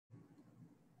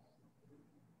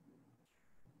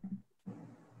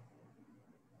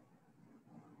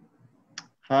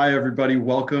Hi, everybody.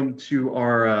 Welcome to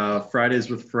our Fridays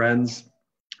with Friends.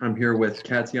 I'm here with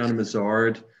Katiana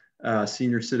Mazard,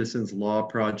 Senior Citizens Law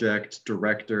Project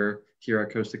Director here at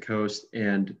Coast to Coast,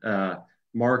 and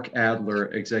Mark Adler,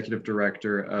 Executive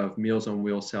Director of Meals on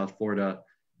Wheels South Florida,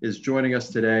 is joining us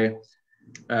today.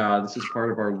 This is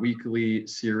part of our weekly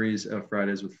series of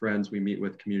Fridays with Friends. We meet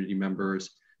with community members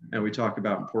and we talk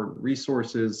about important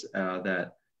resources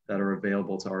that are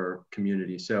available to our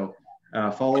community. So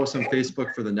follow us on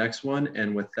Facebook for the next one.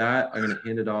 And with that, I'm going to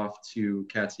hand it off to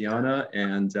Katiana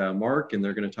and Mark, and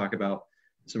they're going to talk about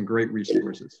some great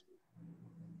resources.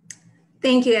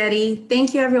 Thank you, Eddie.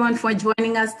 Thank you, everyone, for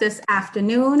joining us this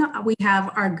afternoon. We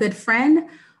have our good friend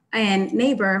and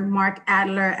neighbor, Mark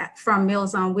Adler from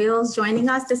Meals on Wheels, joining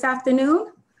us this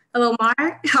afternoon. Hello,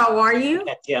 Mark. How are you?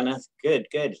 Katiana, good.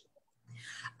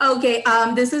 Okay,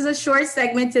 this is a short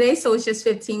segment today, so it's just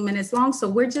 15 minutes long. So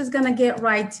we're just gonna get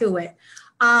right to it.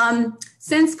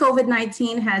 Since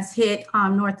COVID-19 has hit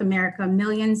North America,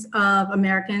 millions of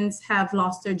Americans have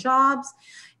lost their jobs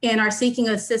and are seeking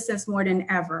assistance more than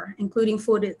ever, including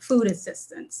food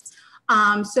assistance.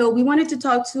 So we wanted to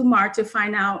talk to Mark to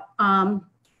find out,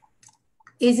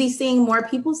 is he seeing more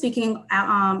people seeking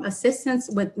assistance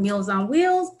with Meals on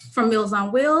Wheels, from Meals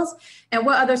on Wheels, and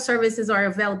what other services are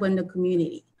available in the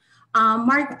community?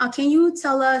 Mark, can you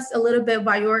tell us a little bit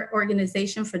about your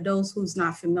organization for those who's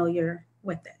not familiar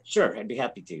with it? Sure, I'd be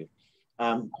happy to.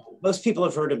 Most people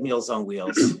have heard of Meals on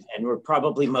Wheels, and we're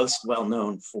probably most well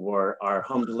known for our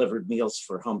home delivered meals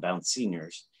for homebound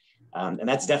seniors. And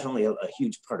that's definitely a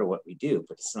huge part of what we do,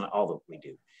 but it's not all that we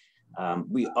do.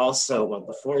 We also, well,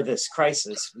 before this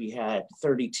crisis, we had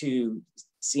 32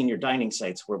 senior dining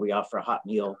sites where we offer a hot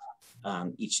meal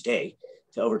each day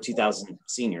to over 2,000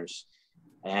 seniors.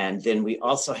 And then we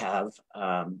also have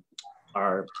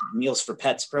our Meals for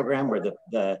Pets program where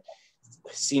the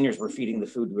seniors were feeding the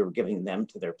food we were giving them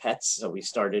to their pets. So we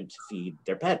started to feed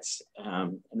their pets.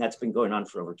 And that's been going on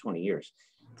for over 20 years.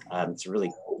 It's a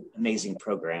really amazing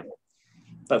program.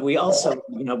 But we also,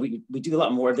 we do a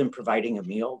lot more than providing a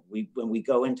meal. When we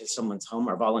go into someone's home,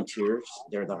 our volunteers,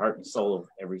 they're the heart and soul of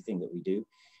everything that we do.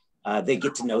 They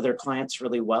get to know their clients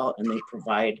really well, and they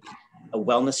provide a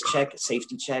wellness check, a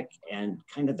safety check, and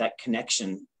kind of that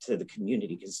connection to the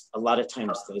community, because a lot of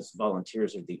times those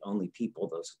volunteers are the only people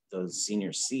those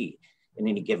seniors see in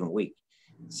any given week.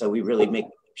 So we really make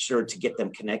sure to get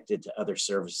them connected to other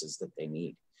services that they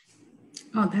need.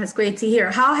 Oh, that's great to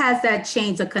hear. How has that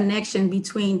changed the connection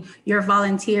between your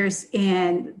volunteers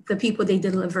and the people they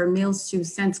deliver meals to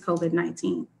since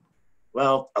COVID-19?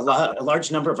 Well, a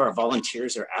large number of our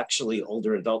volunteers are actually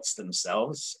older adults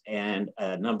themselves, and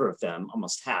a number of them,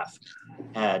 almost half,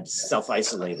 had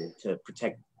self-isolated to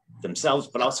protect themselves,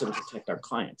 but also to protect our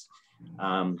clients.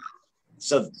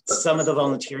 So some of the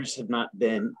volunteers have not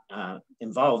been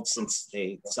involved since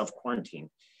they self-quarantined.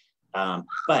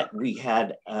 But we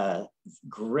had a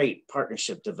great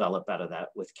partnership develop out of that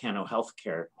with Cano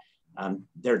Healthcare.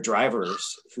 Their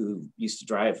drivers who used to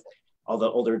drive all the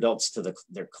older adults to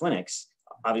their clinics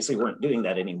obviously weren't doing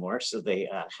that anymore. So they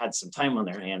had some time on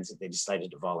their hands and they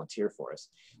decided to volunteer for us.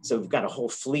 So we've got a whole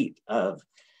fleet of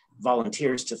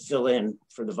volunteers to fill in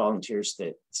for the volunteers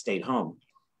that stayed home.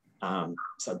 And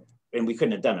we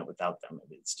couldn't have done it without them.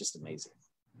 It's just amazing.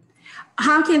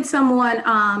 How can someone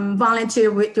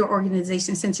volunteer with your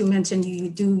organization, since you mentioned you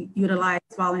do utilize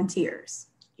volunteers?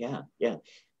 Yeah.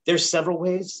 There's several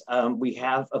ways. We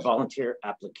have a volunteer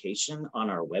application on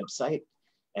our website,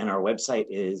 and our website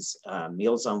is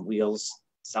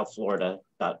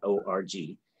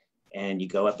mealsonwheelssouthflorida.org. And you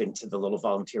go up into the little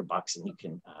volunteer box and you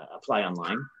can apply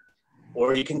online,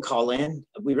 or you can call in.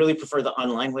 We really prefer the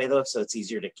online way though, so it's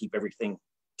easier to keep everything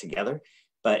together.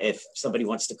 But if somebody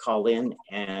wants to call in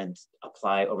and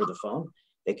apply over the phone,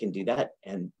 they can do that.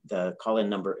 And the call-in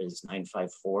number is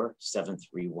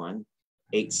 954-731-8770.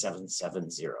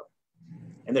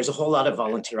 And there's a whole lot of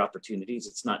volunteer opportunities.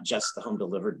 It's not just the home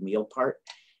delivered meal part.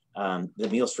 The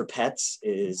Meals for Pets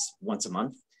is once a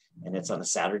month, and it's on a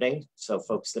Saturday. So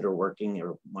folks that are working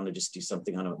or want to just do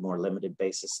something on a more limited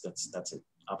basis, that's an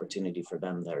opportunity for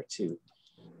them there too.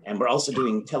 And we're also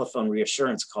doing telephone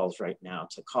reassurance calls right now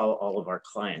to call all of our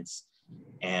clients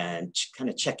and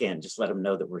kind of check in, just let them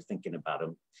know that we're thinking about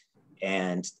them.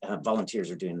 And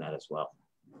volunteers are doing that as well.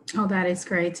 Oh, that is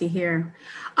great to hear.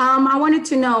 I wanted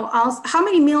to know also, how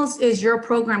many meals is your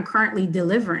program currently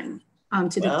delivering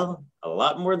a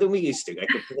lot more than we used to.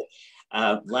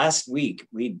 Last week,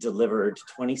 we delivered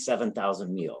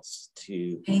 27,000 meals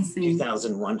to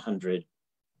 2,100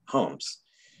 homes.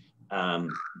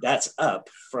 That's up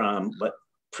from what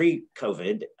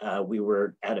pre-COVID, we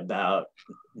were at about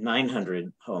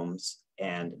 900 homes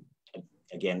and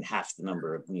again, half the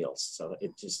number of meals. So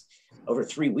it just, over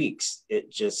 3 weeks,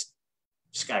 it just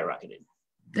skyrocketed.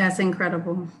 That's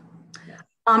incredible.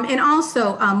 And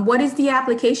also, what is the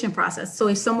application process? So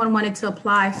if someone wanted to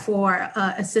apply for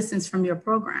assistance from your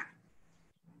program?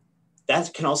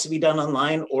 That can also be done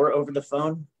online or over the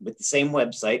phone with the same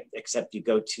website, except you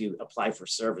go to apply for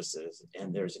services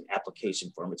and there's an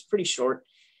application form. It's pretty short.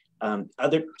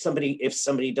 If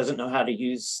somebody doesn't know how to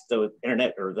use the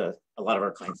internet, or a lot of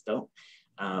our clients don't,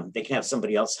 they can have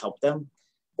somebody else help them.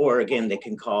 Or again, they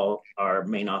can call our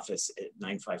main office at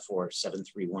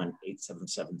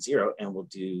 954-731-8770, and we'll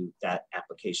do that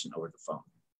application over the phone.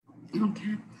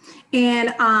 Okay.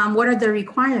 And what are the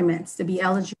requirements to be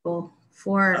eligible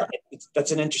for?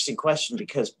 That's an interesting question,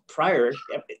 because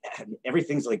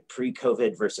everything's like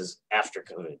pre-COVID versus after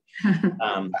COVID.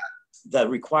 The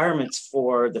requirements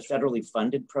for the federally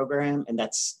funded program, and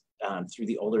that's through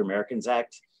the Older Americans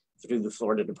Act, through the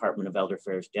Florida Department of Elder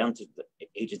Affairs, down to the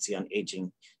Agency on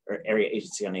Aging, or Area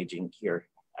Agency on Aging here.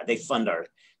 They fund our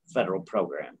federal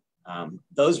program.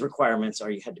 Those requirements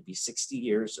are you had to be 60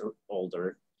 years or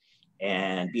older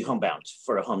and be homebound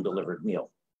for a home delivered meal.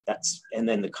 And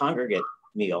then the congregate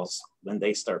meals, when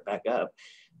they start back up,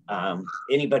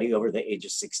 anybody over the age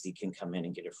of 60 can come in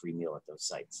and get a free meal at those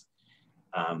sites.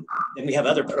 Then we have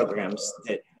other programs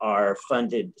that are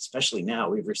funded, especially now.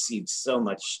 We've received so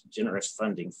much generous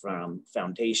funding from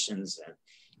foundations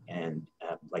and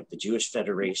like the Jewish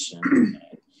Federation, and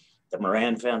the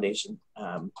Moran Foundation,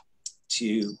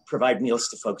 to provide meals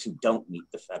to folks who don't meet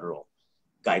the federal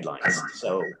guidelines.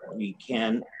 So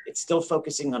it's still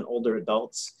focusing on older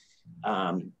adults,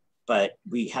 but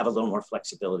we have a little more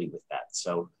flexibility with that.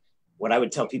 So what I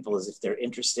would tell people is, if they're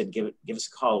interested, give us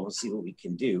a call. We'll see what we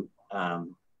can do.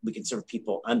 We can serve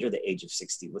people under the age of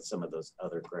 60 with some of those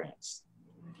other grants.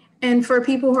 And for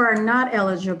people who are not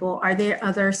eligible, are there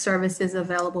other services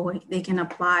available where they can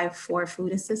apply for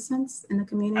food assistance in the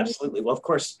community? Absolutely. Well, of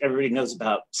course, everybody knows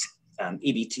about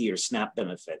EBT or SNAP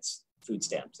benefits, food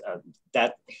stamps.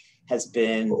 That has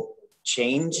been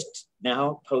changed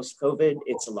now post-COVID.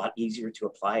 It's a lot easier to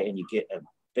apply, and you get a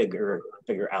bigger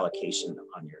allocation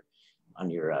on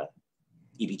your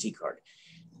EBT card.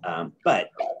 But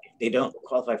if they don't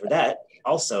qualify for that,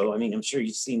 also, I mean, I'm sure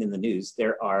you've seen in the news,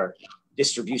 there are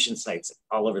distribution sites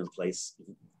all over the place.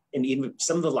 And even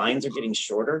some of the lines are getting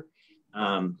shorter,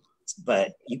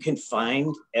 but you can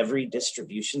find every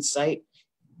distribution site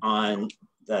on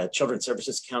the Children's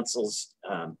Services Council's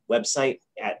website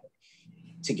at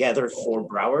Together for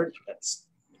Broward. That's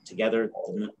together,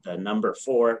 the number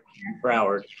 4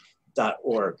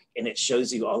 Broward.org, and it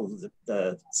shows you all of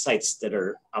the sites that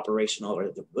are operational or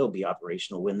that will be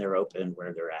operational, when they're open,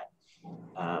 where they're at.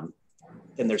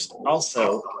 Then there's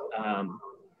also,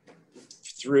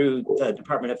 through the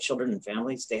Department of Children and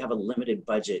Families, they have a limited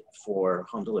budget for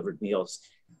home delivered meals,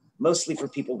 mostly for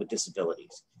people with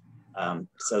disabilities.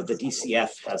 So the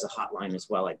DCF has a hotline as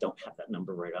well. I don't have that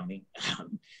number right on me.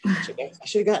 I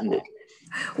should have gotten that.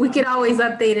 We could always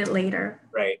update it later.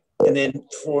 Right. And then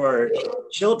for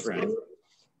children,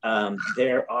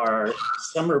 there are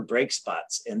summer break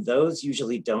spots, and those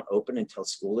usually don't open until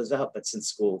school is out. But since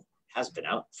school has been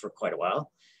out for quite a while,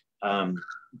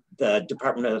 the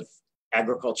Department of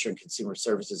Agriculture and Consumer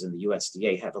Services and the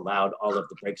USDA have allowed all of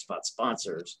the break spot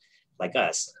sponsors like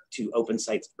us to open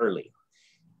sites early.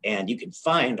 And you can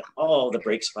find all the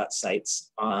break spot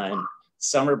sites on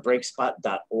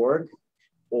summerbreakspot.org,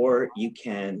 or you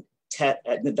can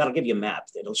that'll give you a map.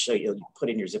 It'll show you, put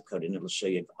in your zip code and it'll show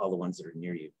you all the ones that are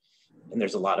near you. And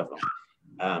there's a lot of them.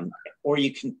 Or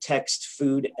you can text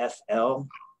Food FL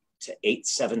to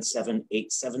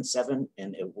 877-877,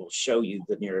 and it will show you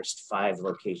the nearest 5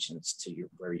 locations to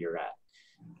where you're at.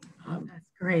 That's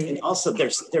great. And also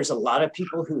there's a lot of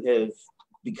people who have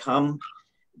become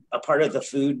a part of the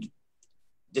food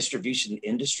distribution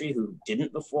industry who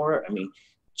didn't before. I mean,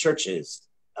 churches,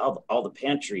 all the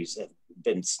pantries have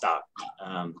been stocked,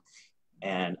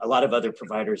 and a lot of other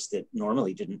providers that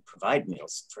normally didn't provide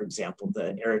meals. For example,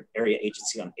 the Area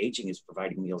Agency on Aging is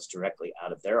providing meals directly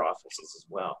out of their offices as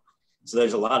well. So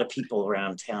there's a lot of people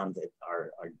around town that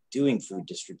are doing food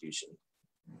distribution.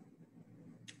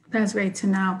 That's great to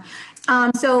know.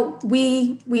 So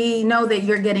we know that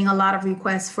you're getting a lot of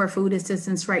requests for food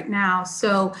assistance right now.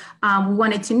 So we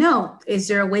wanted to know, is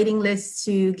there a waiting list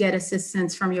to get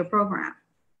assistance from your program?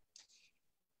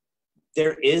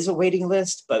 There is a waiting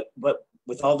list, but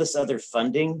with all this other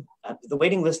funding, the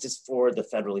waiting list is for the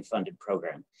federally funded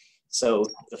program. So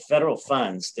the federal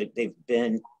funds that they've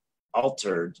been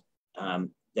altered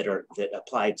that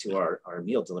apply to our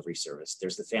meal delivery service.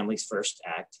 There's the Families First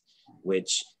Act,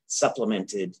 which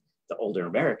supplemented the Older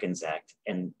Americans Act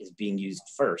and is being used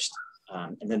first.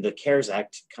 And then the CARES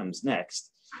Act comes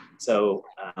next. So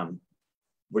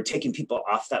we're taking people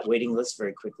off that waiting list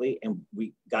very quickly. And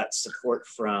we got support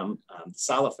from the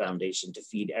Sala Foundation to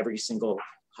feed every single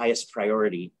highest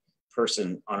priority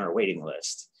person on our waiting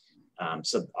list.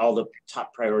 So all the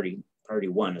top priority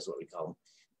one is what we call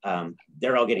them.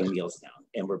 They're all getting meals now,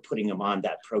 and we're putting them on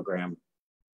that program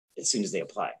as soon as they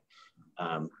apply.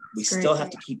 We still have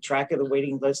to keep track of the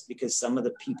waiting list because some of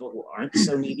the people who aren't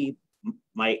so needy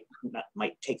might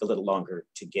take a little longer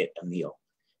to get a meal.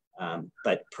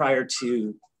 But prior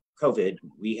to COVID,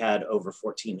 we had over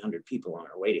 1,400 people on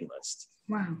our waiting list.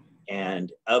 Wow.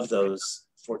 And of those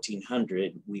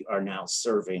 1,400, we are now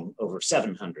serving over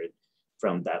 700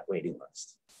 from that waiting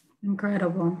list.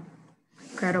 Incredible.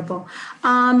 Incredible.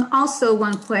 Also,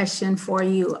 one question for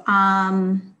you.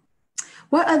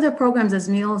 What other programs as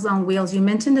Meals on Wheels? You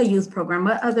mentioned the youth program.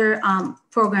 What other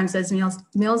programs as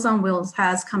Meals on Wheels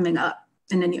has coming up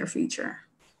in the near future?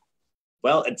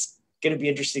 Well, it's going to be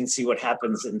interesting to see what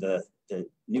happens in the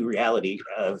new reality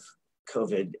of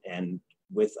COVID. And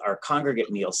with our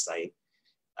congregate meal site,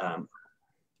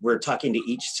 we're talking to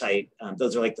each site.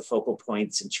 Those are like the focal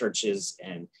points in churches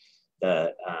and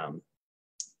the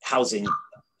housing,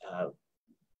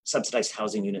 subsidized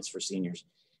housing units for seniors.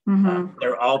 Mm-hmm.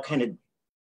 They're all kind of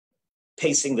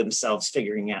pacing themselves,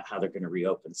 figuring out how they're going to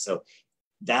reopen. So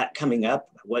that coming up,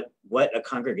 what a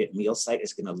congregate meal site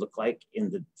is going to look like in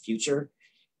the future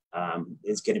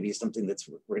is going to be something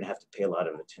we're going to have to pay a lot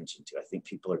of attention to. I think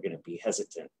people are going to be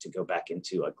hesitant to go back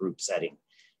into a group setting,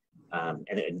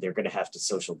 and they're going to have to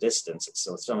social distance.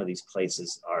 So some of these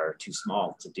places are too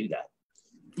small to do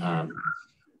that.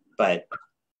 But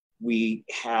we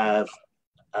have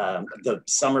the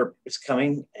summer is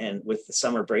coming, and with the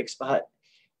summer break spot,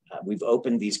 we've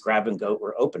opened these grab and go.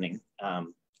 We're opening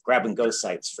grab and go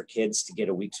sites for kids to get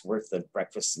a week's worth of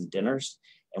breakfasts and dinners,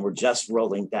 and we're just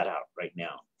rolling that out right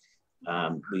now.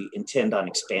 We intend on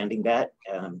expanding that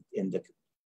in the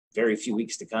very few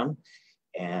weeks to come,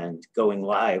 and going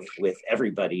live with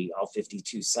everybody, all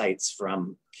 52 sites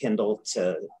from Kendall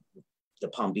to the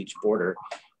Palm Beach border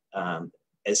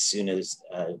as soon as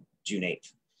June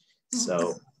 8th.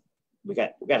 So we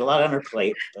got a lot on our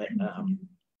plate, but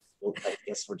I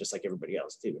guess we're just like everybody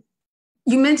else too.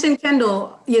 You mentioned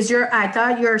Kendall. I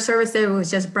thought your service area was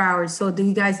just Broward. So do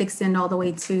you guys extend all the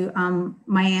way to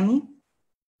Miami?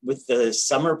 With the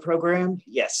summer program,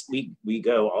 yes, we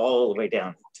go all the way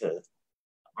down to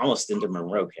almost into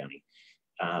Monroe County.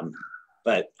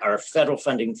 But our federal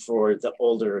funding for the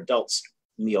older adults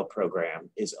meal program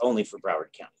is only for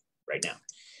Broward County right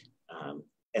now.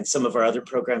 And some of our other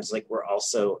programs, like we're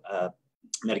also a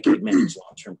Medicaid managed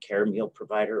long-term care meal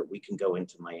provider. We can go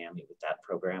into Miami with that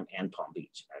program and Palm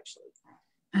Beach, actually.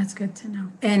 That's good to know.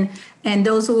 And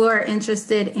those who are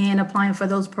interested in applying for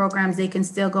those programs, they can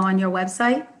still go on your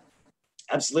website?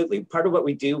 Absolutely. Part of what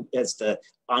we do as the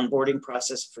onboarding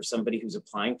process for somebody who's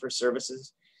applying for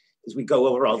services is we go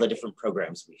over all the different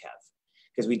programs we have.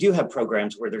 Because we do have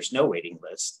programs where there's no waiting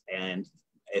list. And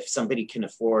if somebody can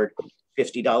afford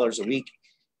 $50 a week,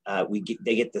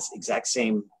 they get this exact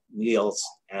same meals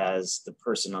as the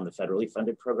person on the federally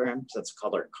funded program. So that's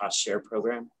called our cost share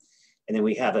program. And then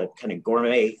we have a kind of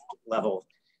gourmet level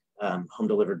home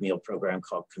delivered meal program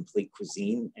called Complete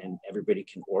Cuisine, and everybody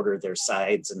can order their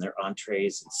sides and their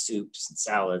entrees and soups and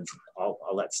salads,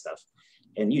 all that stuff.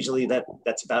 And usually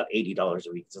that's about $80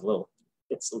 a week. It's a little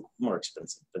more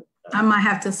expensive, but I might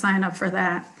have to sign up for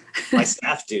that. My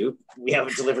staff do. We have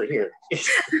it delivered here.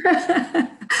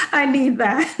 I need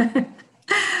that.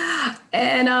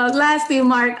 And lastly,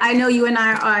 Mark, I know you and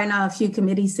I are in a few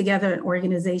committees together and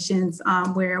organizations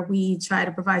where we try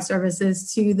to provide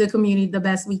services to the community the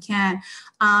best we can.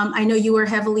 I know you were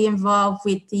heavily involved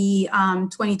with the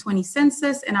 2020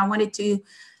 census, and I wanted to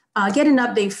get an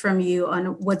update from you on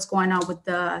what's going on with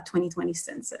the 2020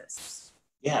 census.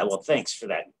 Yeah, well, thanks for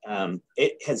that.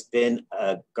 It has been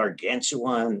a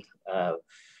gargantuan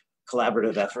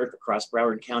collaborative effort across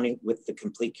Broward County with the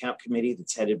Complete Count Committee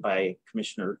that's headed by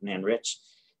Commissioner Nan Rich.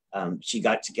 She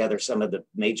got together some of the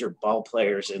major ball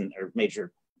players or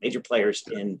major players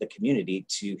in the community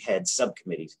to head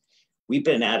subcommittees. We've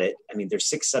been at it. I mean, there's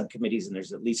 6 subcommittees and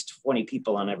there's at least 20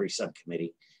 people on every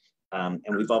subcommittee. And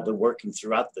we've all been working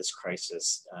throughout this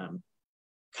crisis,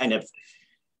 kind of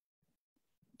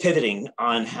pivoting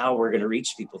on how we're going to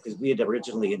reach people, because we had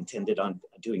originally intended on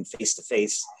doing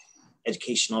face-to-face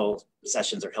educational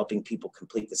sessions or helping people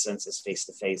complete the census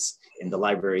face-to-face in the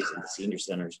libraries and the senior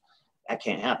centers. That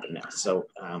can't happen now. So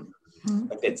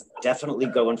But it's definitely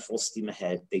going full steam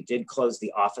ahead. They did close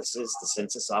the offices, the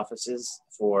census offices,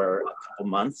 for a couple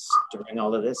months during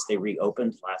all of this. They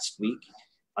reopened last week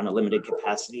on a limited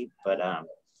capacity, but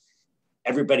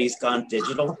everybody's gone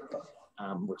digital,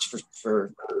 which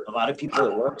for a lot of people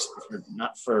it works, but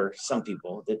not for some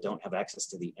people that don't have access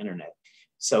to the internet.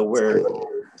 So we're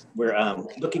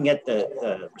looking at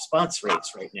the response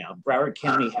rates right now. Broward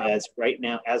County has right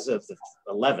now, as of the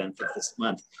 11th of this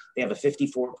month, they have a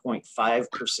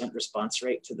 54.5% response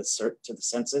rate to the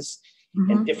census. Mm-hmm.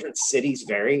 And different cities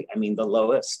vary. I mean, the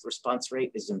lowest response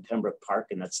rate is in Pembroke Park,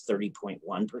 and that's 30.1%.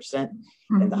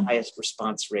 Mm-hmm. And the highest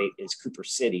response rate is Cooper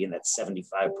City, and that's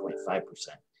 75.5%.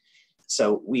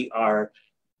 So we are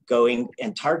going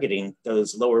and targeting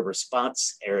those lower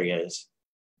response areas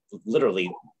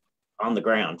literally on the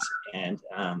ground, and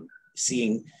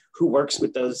seeing who works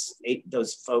with those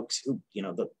folks who,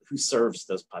 who serves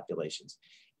those populations,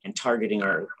 and targeting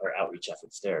our outreach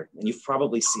efforts there. And you've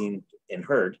probably seen and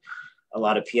heard a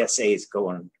lot of PSAs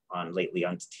going on lately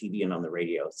on TV and on the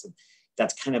radio. So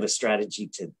that's kind of a strategy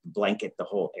to blanket the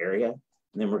whole area. And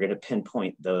then we're going to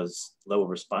pinpoint those lower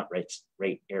response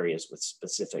rate areas with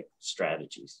specific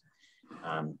strategies.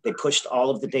 They pushed all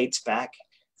of the dates back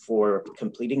for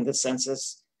completing the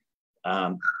census.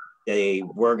 They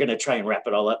were going to try and wrap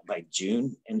it all up by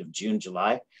June, end of June,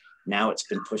 July. Now it's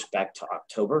been pushed back to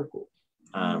October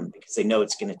because they know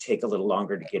it's going to take a little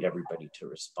longer to get everybody to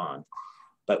respond.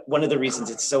 But one of the reasons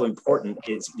it's so important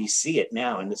is we see it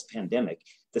now in this pandemic.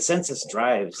 The census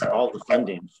drives all the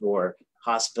funding for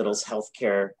hospitals,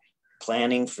 healthcare,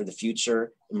 planning for the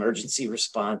future, emergency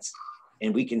response,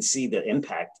 and we can see the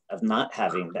impact of not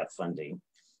having that funding.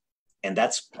 And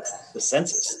that's the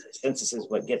census. The census is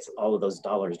what gets all of those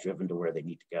dollars driven to where they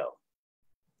need to go.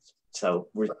 So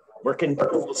we're working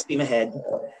full steam ahead.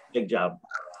 Big job.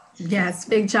 Yes,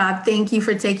 big job. Thank you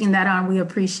for taking that on. We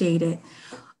appreciate it.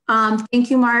 Thank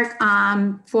you, Mark,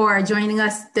 for joining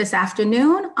us this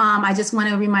afternoon. I just want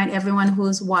to remind everyone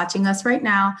who's watching us right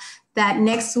now that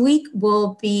next week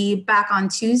we'll be back on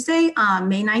Tuesday,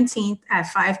 May 19th at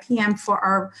 5 p.m. for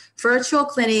our virtual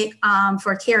clinic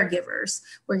for caregivers.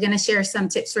 We're going to share some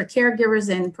tips for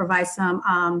caregivers and provide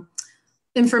some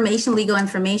legal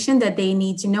information that they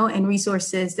need to know, and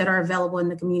resources that are available in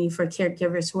the community for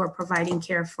caregivers who are providing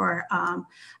care for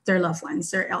their loved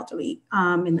ones, their elderly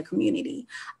in the community.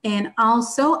 And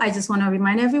also, I just want to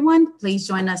remind everyone, please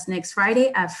join us next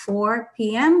Friday at 4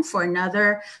 p.m. for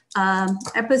another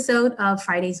episode of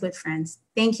Fridays with Friends.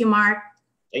 Thank you, Mark.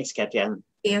 Thanks, Katya. Thank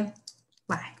you.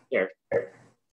 Bye.